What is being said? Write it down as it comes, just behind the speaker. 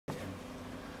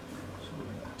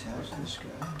attach this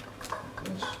guy like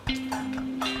this.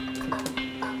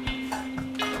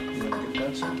 You want to get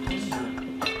that someplace?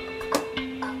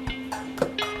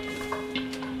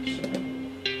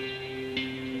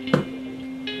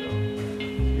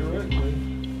 Theoretically,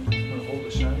 I'm going to hold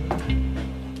this on.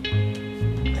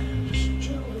 Just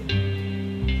gently.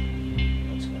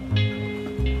 That's going to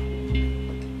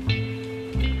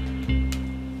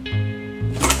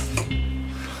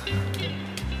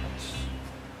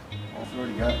I've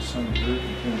already got some dirt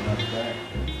and cleaning out the back.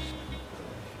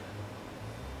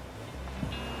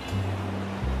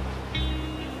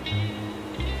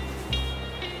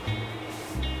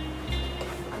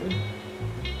 Good.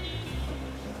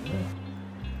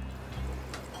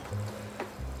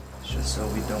 Just so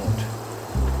we don't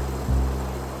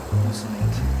loosen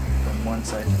it from one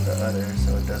side to the other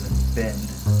so it doesn't bend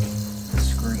the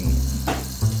screen.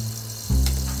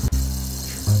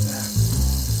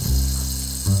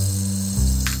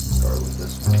 Start with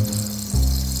this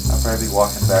one. I'll probably be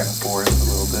walking back and forth a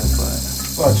little bit, but...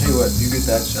 Well, I'll tell you what, you get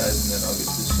that side and then I'll get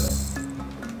this side.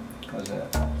 How's that?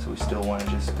 So we still want to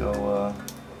just go,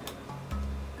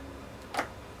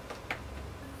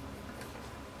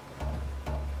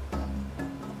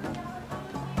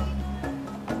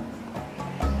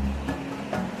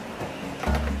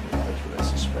 That's what I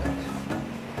suspect.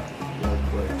 Really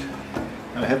quick.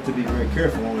 Now I have to be very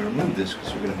careful when we remove this because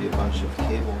there are going to be a bunch of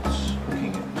cables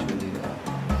hooking into the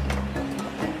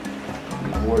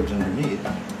boards underneath.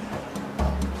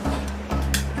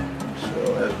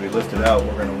 So as we lift it out,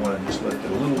 we're going to want to just lift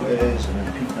it a little ways and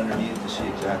then peek underneath to see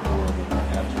exactly where we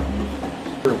have to remove it.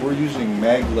 We're using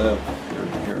maglev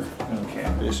here. okay.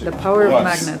 Basically. The power of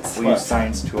Plus, magnets. We'll use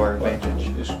science to our But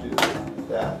advantage. just do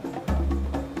that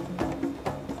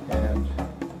and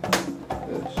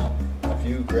this. If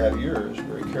you grab yours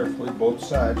very carefully, both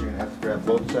sides, you're going to have to grab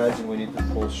both sides and we need to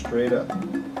pull straight up.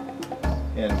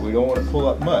 And we don't want to pull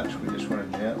up much, we just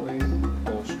want to gently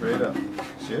pull straight up.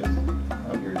 See it?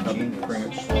 Now you're genius. Bring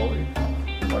it slowly.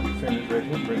 Watch your fingers right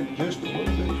here, bring it just a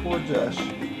little bit towards us.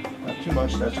 Not too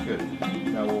much, that's good.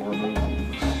 Now we'll remove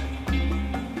these.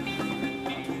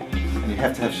 And you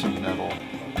have to have some metal.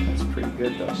 That's pretty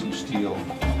good though, some steel. So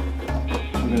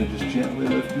we're going to just gently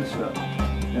lift this up.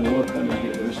 And look under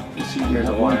here. There's, you see, there's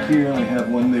a one wire here and we have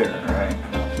one there. Right.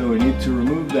 So we need to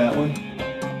remove that one.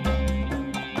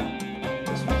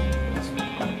 This one.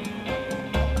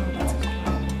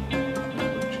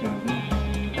 That's what you're going to do.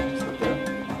 Just lift that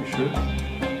up. You sure?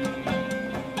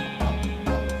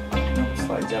 No, it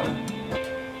slides out.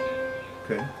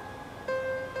 Okay.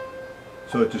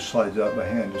 So it just slides out by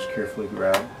hand. Just carefully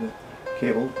grab the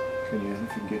cable. Can you, if you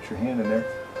can get your hand in there?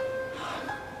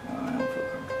 No, I don't feel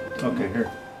comfortable. Okay,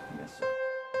 here. Yes, sir.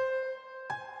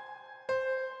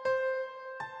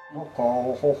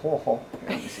 Here, Let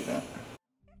me see that.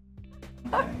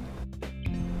 Okay.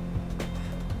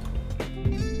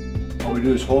 All we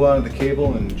do is hold on to the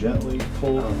cable and gently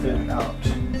pull it out.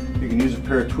 You can use a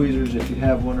pair of tweezers if you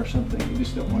have one or something. You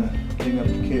just don't want to hang up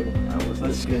the cable.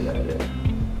 Let's get at it.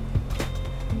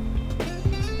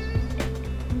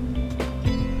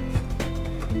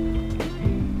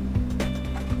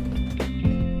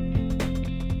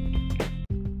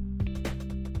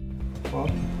 Well,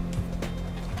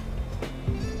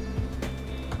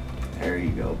 There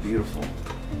you go. Beautiful.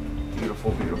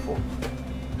 Beautiful, beautiful.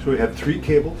 so we have 3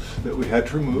 cables that we had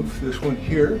to remove. This one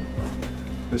here,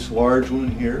 this large one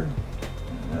here,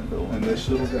 and this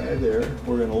little guy there.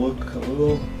 We're going to look a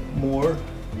little more.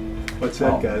 What's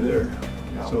that Oh. guy there?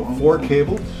 Yeah. So 4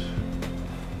 cables.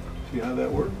 See how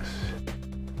that works?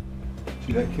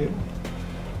 See that cable?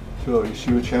 So you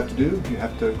see what you have to do? You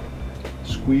have to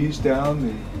squeeze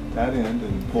down that end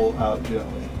and pull out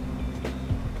gently.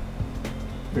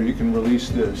 Here, you can release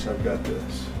this. I've got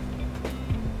this.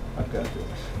 I've got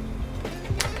this.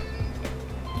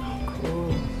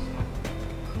 Cool.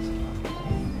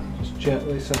 Just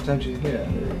gently, sometimes you, yeah, there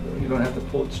you go. You don't have to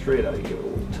pull it straight out, you give it a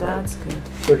little tug. That's good.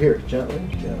 So here, gently,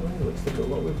 gently, let's look at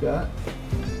what we've got.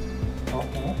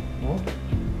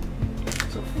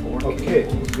 So 4 Okay,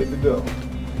 cables. good to go.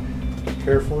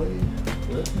 Carefully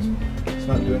lift. Let's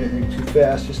not do anything too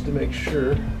fast, just to make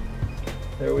sure.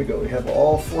 There we go, we have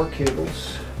all 4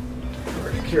 cables.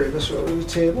 We're going to carry this over to the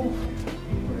table.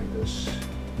 Bring this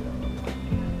down.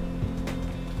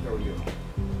 There we go.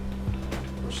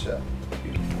 We're set.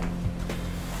 Beautiful.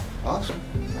 Awesome.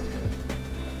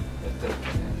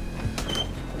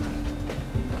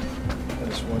 I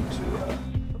just want to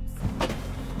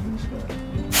this guy.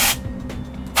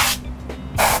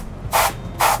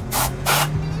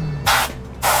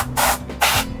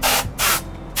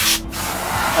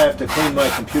 I have to clean my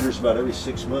computers about every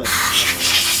 6 months.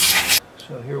 So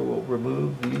So here we'll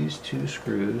remove these two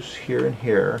screws here and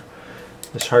here.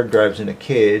 This hard drive's in a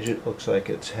cage. It looks like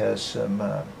it has some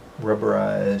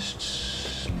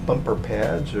rubberized bumper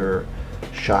pads or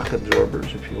shock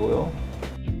absorbers, if you will.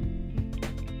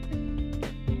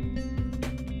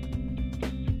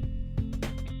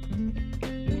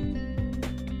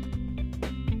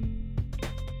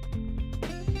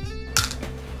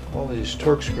 All these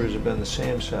torque screws have been the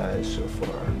same size so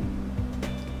far.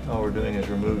 All we're doing is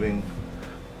removing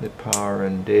the power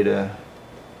and data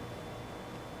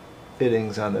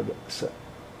fittings on the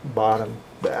bottom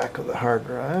back of the hard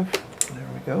drive. There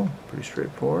we go. Pretty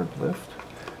straightforward. Lift.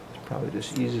 It probably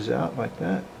just eases out like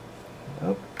that.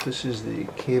 Oh, this is the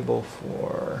cable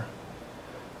for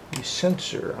the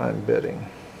sensor, I'm betting.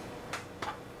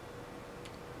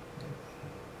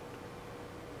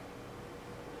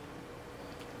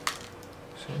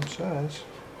 Same size.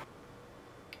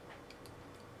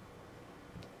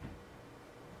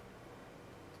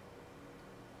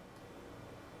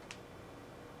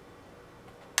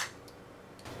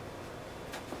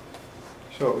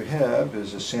 So what we have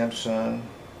is a Samsung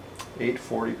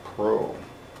 840 Pro.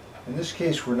 In this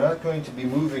case, we're not going to be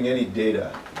moving any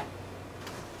data.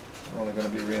 We're only going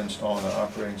to be reinstalling the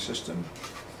operating system,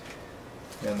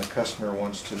 and the customer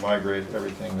wants to migrate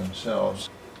everything themselves.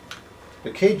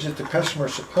 The cage that the customer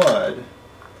supplied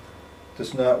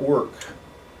does not work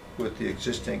with the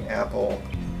existing Apple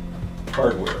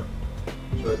hardware.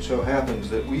 So it so happens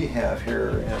that we have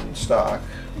here in stock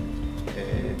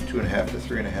a 2.5 to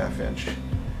 3.5 inch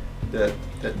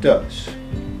that does.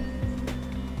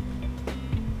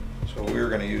 So we're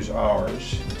going to use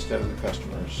ours instead of the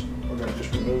customer's. We're going to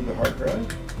just remove the hard drive.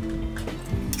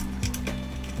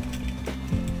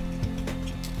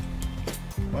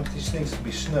 I want these things to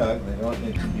be snug. They don't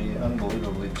need to be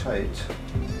unbelievably tight.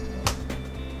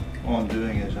 All I'm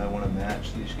doing is I want to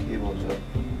match these cables up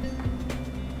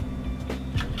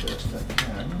as best I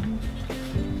can.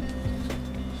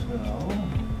 So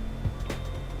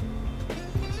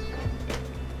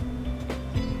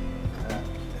that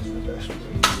is the best way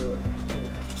to do it.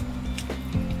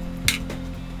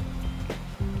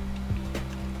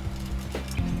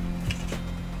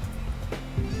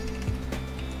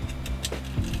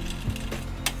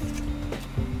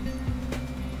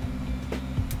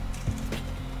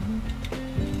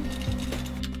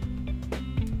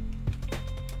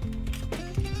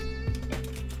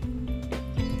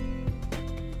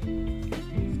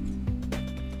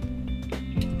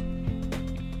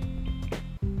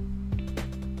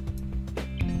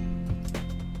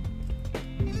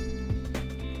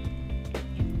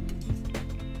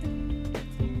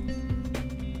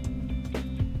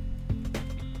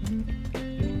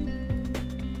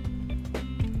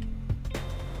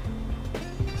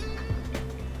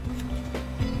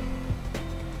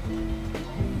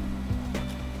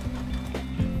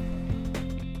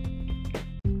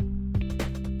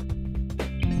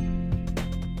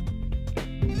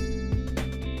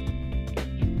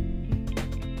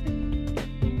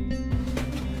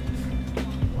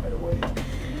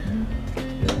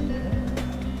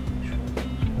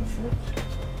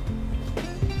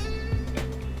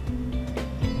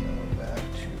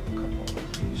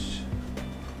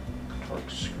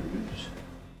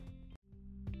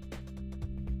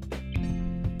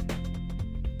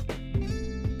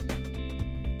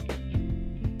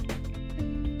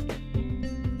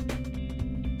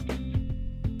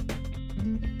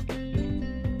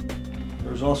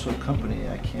 There's also a company,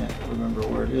 I can't remember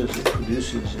where it is, that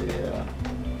produces a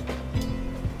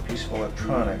piece of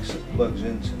electronics that plugs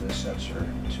into the sensor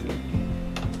to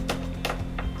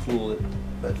cool it,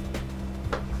 but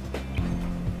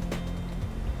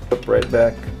up right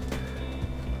back.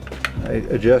 I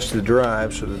adjust the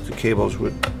drive so that the cables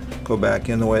would go back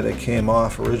in the way they came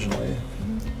off originally.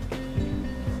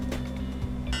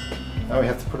 Now we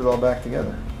have to put it all back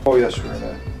together. Oh yes, we're going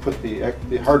to put the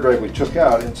hard drive we took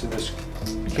out into this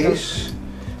case,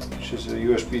 which is a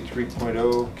USB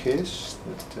 3.0 case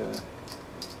that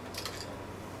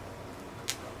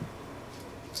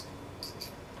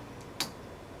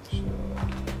so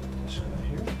this guy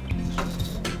here,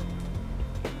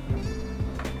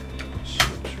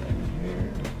 slips right in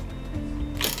here.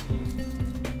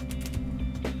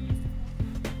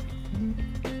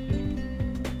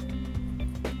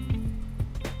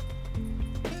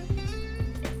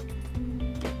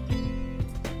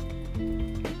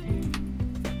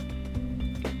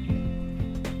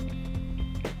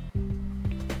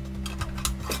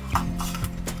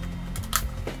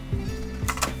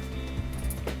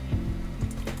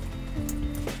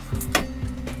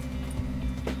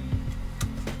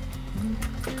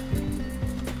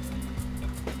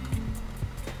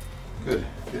 Good,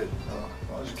 good. As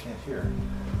long as you can't hear.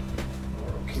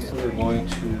 We're okay. So we're going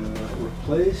to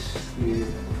replace the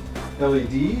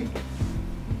LED.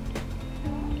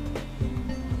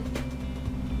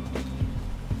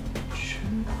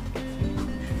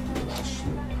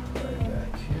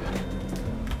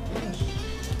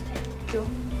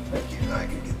 I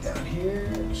can get down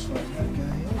here, slide that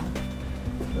guy in.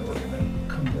 Then we're going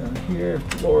to come down here,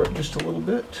 lower it just a little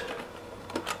bit.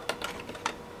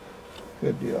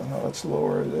 Good deal. Now let's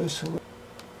lower this a little.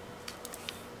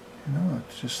 You know, it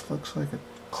just looks like it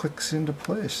clicks into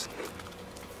place.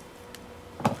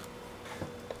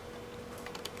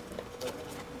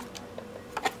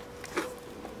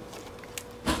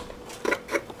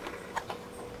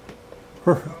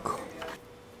 Perfect.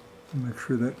 Make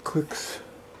sure that clicks.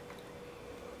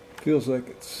 Feels like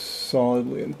it's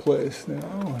solidly in place now,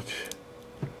 which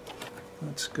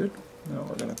that's good. Now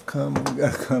we're gonna come, we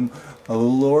gotta come a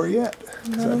little lower yet,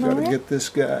 because I've got to get this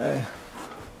guy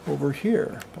over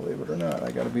here, believe it or not. I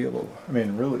gotta be able, I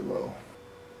mean really low.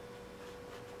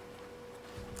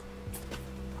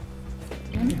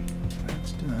 Okay,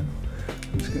 that's done.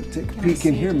 I'm just gonna take a peek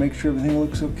in here, make sure everything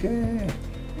looks okay.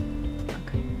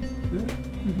 Okay. Good.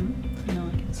 Mm-hmm.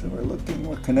 So we're looking,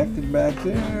 we're connected back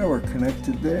there, we're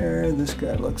connected there, this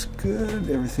guy looks good,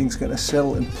 everything's going to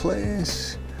settle in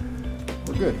place.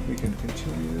 We're good, we can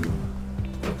continue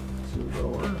to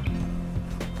lower.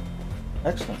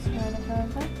 Excellent.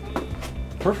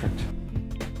 Perfect.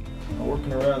 Now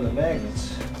working around the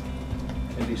magnets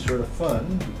can be sort of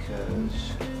fun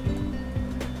because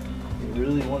you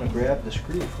really want to grab the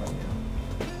screw from you.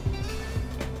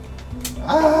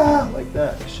 Ah, like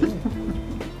that, you see?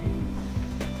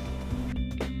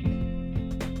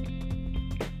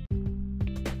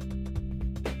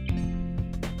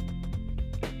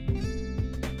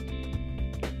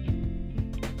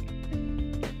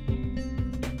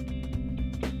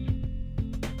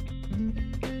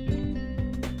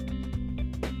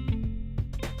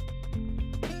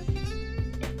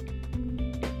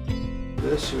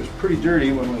 This, it was pretty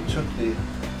dirty when we took the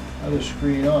other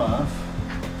screen off.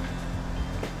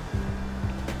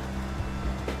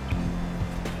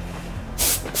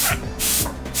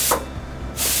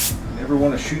 You never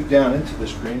want to shoot down into the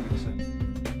screen because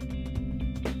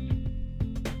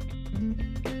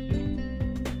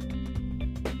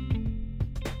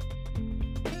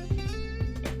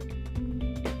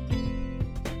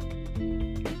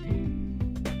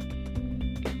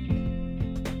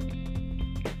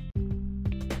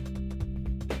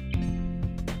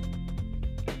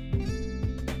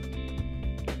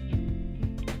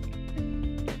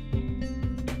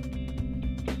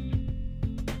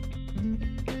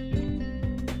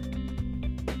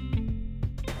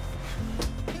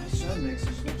makes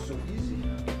this look so easy.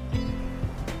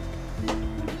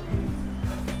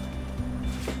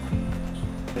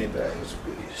 Hey, bags,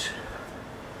 please.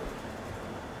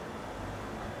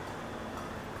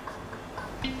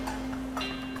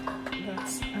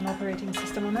 That's an operating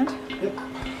system on it. Yep.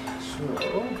 So,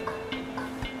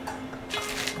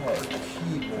 our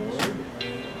keyboard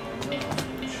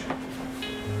which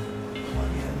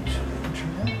plug into the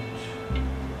internet.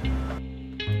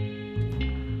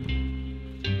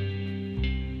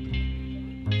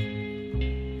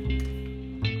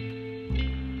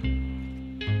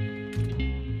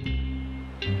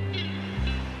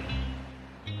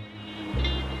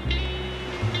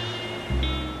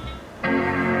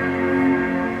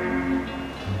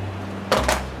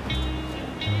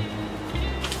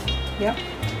 Yep.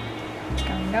 It's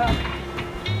coming up.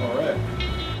 All right.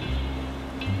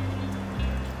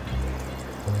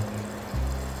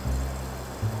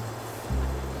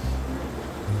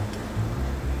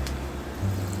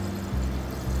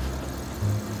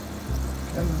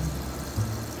 Come on.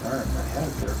 Darn, I had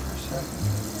it there for a second.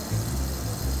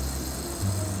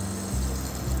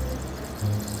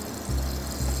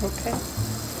 Okay.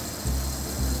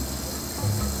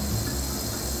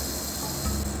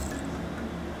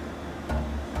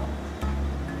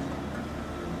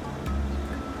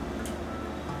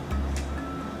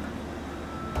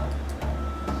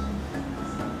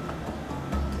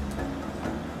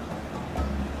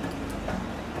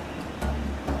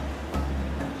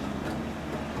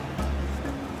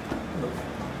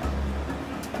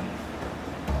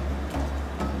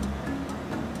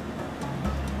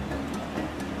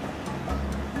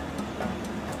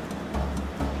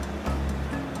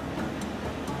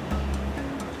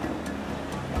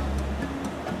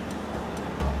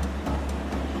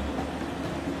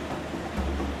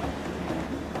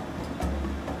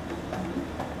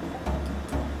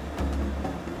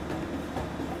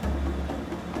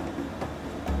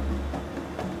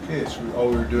 Okay, so all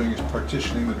we were doing is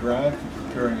partitioning the drive and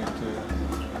preparing it to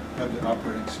have the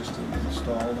operating system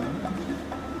installed on it.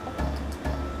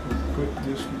 We'll quit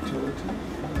this utility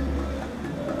and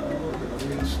now we're going to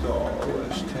reinstall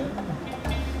OS 10.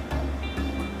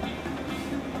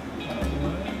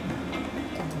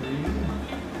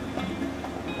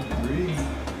 Agree.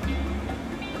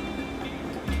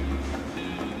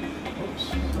 Oops,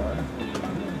 sorry.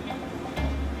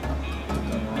 Put on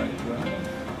the right drive.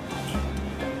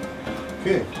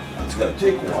 Okay, it's going to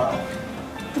take a while.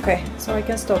 Okay, so I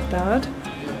can stop that.